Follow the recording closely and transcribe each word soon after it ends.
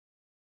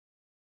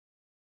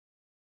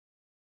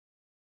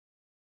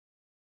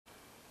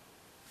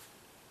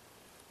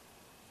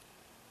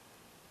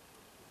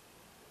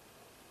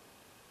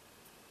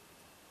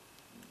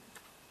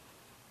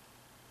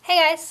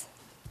Hey guys!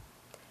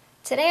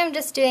 Today I'm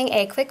just doing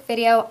a quick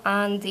video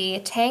on the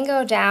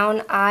Tango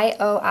Down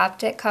I/O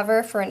optic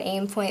cover for an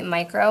Aimpoint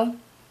Micro.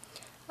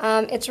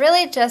 It's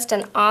really just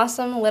an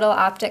awesome little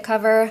optic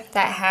cover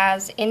that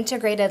has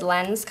integrated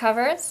lens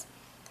covers,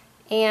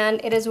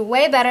 and it is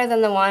way better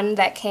than the one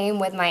that came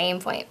with my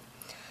Aimpoint.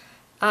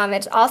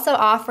 It's also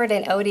offered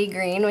in OD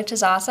green, which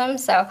is awesome,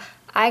 so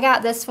I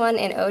got this one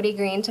in OD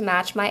green to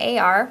match my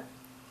AR.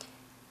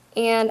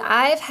 And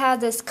I've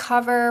had this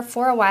cover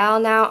for a while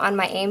now on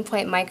my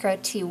Aimpoint Micro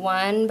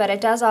T1, but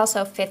it does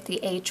also fit the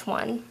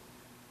H1.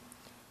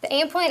 The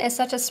Aimpoint is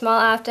such a small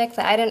optic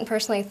that I didn't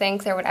personally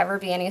think there would ever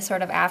be any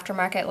sort of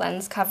aftermarket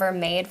lens cover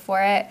made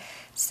for it,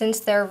 since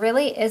there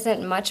really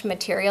isn't much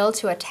material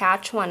to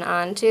attach one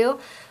onto.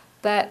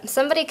 But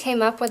somebody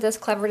came up with this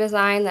clever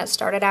design that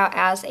started out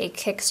as a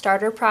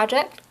Kickstarter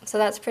project, so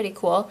that's pretty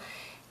cool.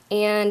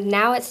 And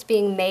now it's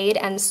being made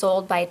and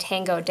sold by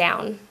Tango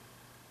Down.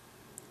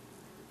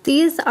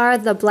 These are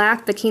the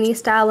black bikini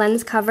style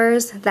lens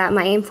covers that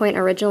my Aimpoint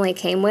originally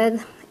came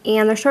with,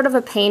 and they're sort of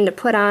a pain to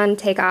put on,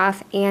 take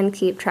off, and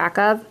keep track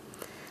of.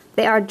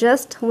 They are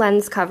just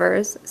lens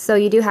covers, so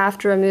you do have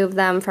to remove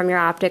them from your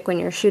optic when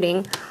you're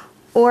shooting,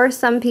 or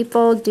some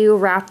people do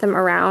wrap them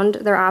around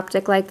their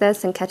optic like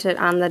this and catch it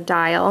on the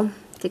dial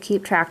to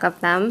keep track of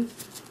them.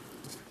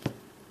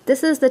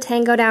 This is the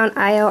Tango Down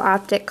I/O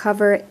optic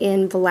cover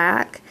in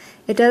black.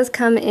 It does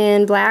come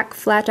in black,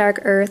 flat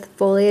dark earth,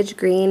 foliage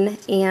green,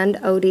 and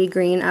OD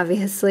green,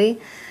 obviously.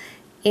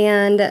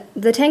 And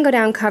the Tango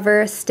Down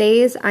cover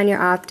stays on your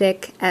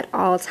optic at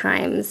all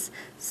times,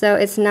 so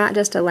it's not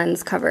just a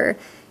lens cover.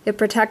 It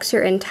protects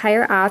your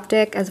entire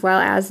optic as well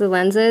as the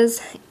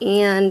lenses,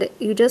 and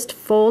you just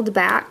fold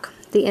back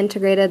the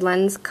integrated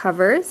lens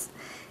covers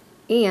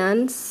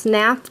and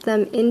snap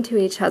them into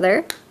each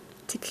other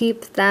to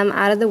keep them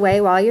out of the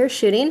way while you're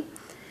shooting.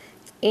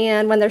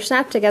 And when they're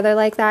snapped together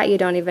like that, you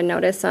don't even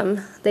notice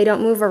them. They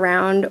don't move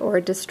around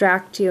or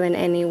distract you in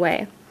any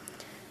way.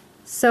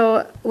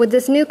 So with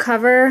this new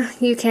cover,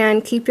 you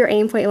can keep your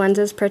Aimpoint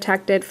lenses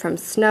protected from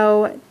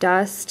snow,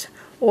 dust,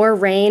 or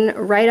rain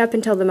right up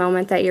until the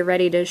moment that you're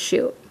ready to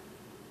shoot.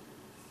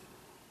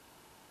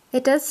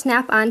 It does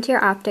snap onto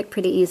your optic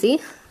pretty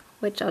easy,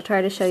 which I'll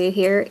try to show you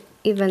here,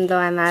 even though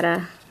I'm at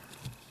an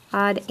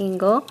odd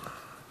angle.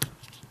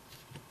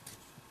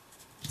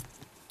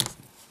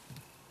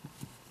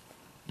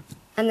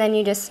 And then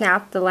you just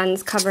snap the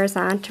lens covers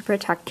on to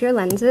protect your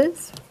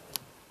lenses.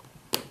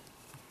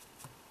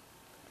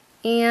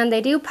 And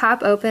they do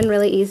pop open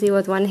really easy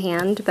with one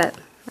hand, but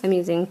I'm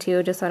using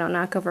two just so I don't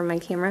knock over my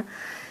camera.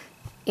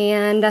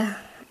 And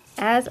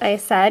as I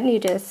said, you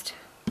just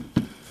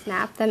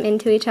snap them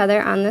into each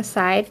other on the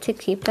side to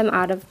keep them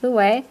out of the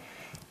way.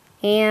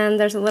 And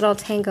there's a little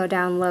Tango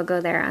Down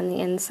logo there on the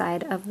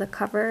inside of the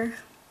cover.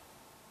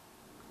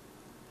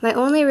 My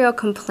only real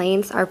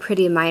complaints are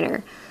pretty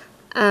minor.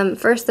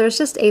 First, there's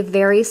just a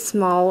very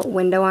small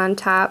window on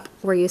top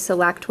where you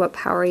select what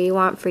power you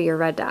want for your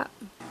red dot.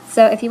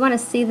 So if you want to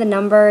see the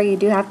number, you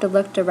do have to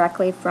look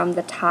directly from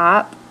the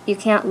top. You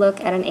can't look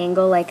at an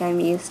angle like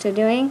I'm used to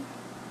doing.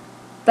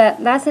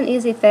 But that's an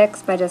easy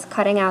fix by just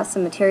cutting out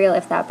some material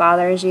if that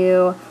bothers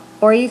you,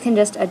 or you can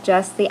just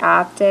adjust the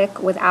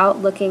optic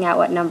without looking at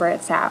what number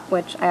it's at,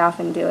 which I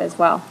often do as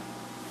well.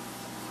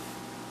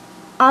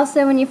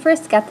 Also, when you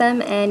first get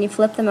them and you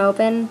flip them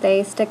open,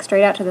 they stick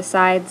straight out to the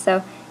side,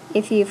 so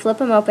if you flip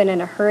them open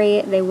in a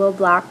hurry, they will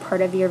block part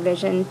of your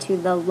vision to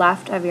the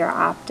left of your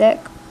optic.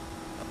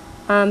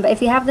 But if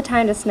you have the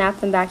time to snap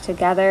them back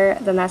together,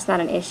 then that's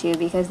not an issue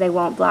because they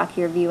won't block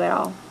your view at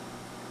all.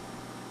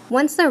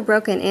 Once they're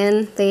broken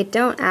in, they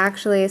don't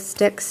actually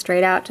stick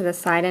straight out to the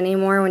side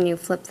anymore when you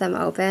flip them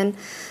open.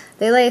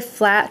 They lay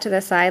flat to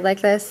the side like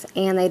this,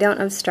 and they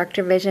don't obstruct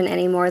your vision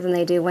any more than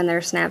they do when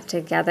they're snapped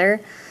together.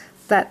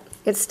 But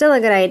it's still a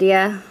good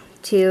idea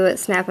to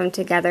snap them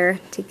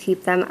together to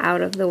keep them out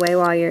of the way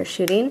while you're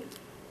shooting,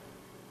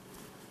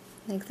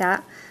 like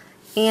that.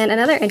 And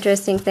another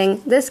interesting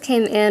thing, this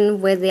came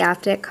in with the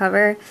optic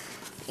cover,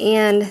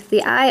 and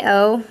the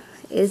I/O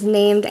is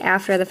named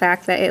after the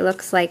fact that it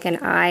looks like an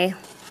I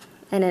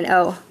and an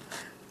O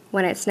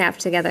when it's snapped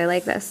together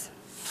like this.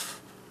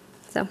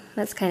 So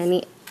that's kind of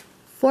neat.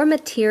 For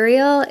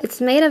material,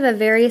 it's made of a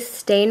very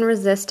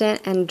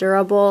stain-resistant and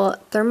durable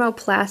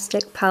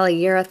thermoplastic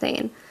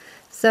polyurethane.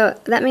 So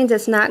that means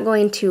it's not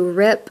going to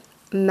rip,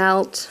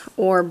 melt,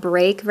 or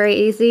break very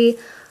easy,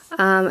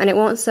 and it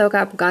won't soak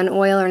up gun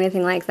oil or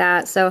anything like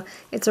that. So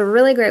it's a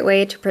really great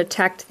way to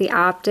protect the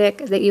optic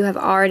that you have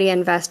already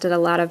invested a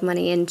lot of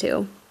money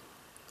into.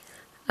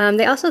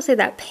 They also say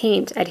that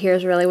paint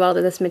adheres really well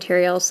to this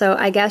material, so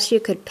I guess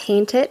you could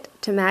paint it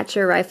to match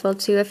your rifle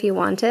too if you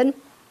wanted.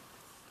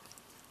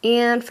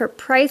 And for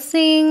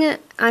pricing,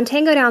 on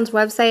Tango Down's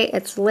website,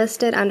 it's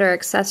listed under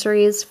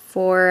accessories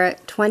for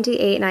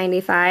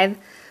 $28.95,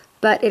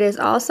 but it is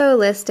also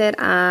listed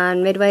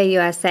on Midway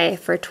USA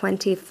for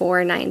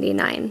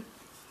 $24.99.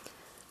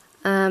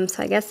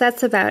 So I guess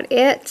that's about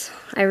it.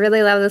 I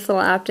really love this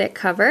little optic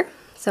cover,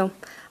 so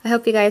I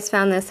hope you guys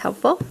found this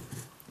helpful,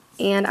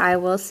 and I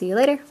will see you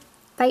later.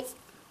 Bye.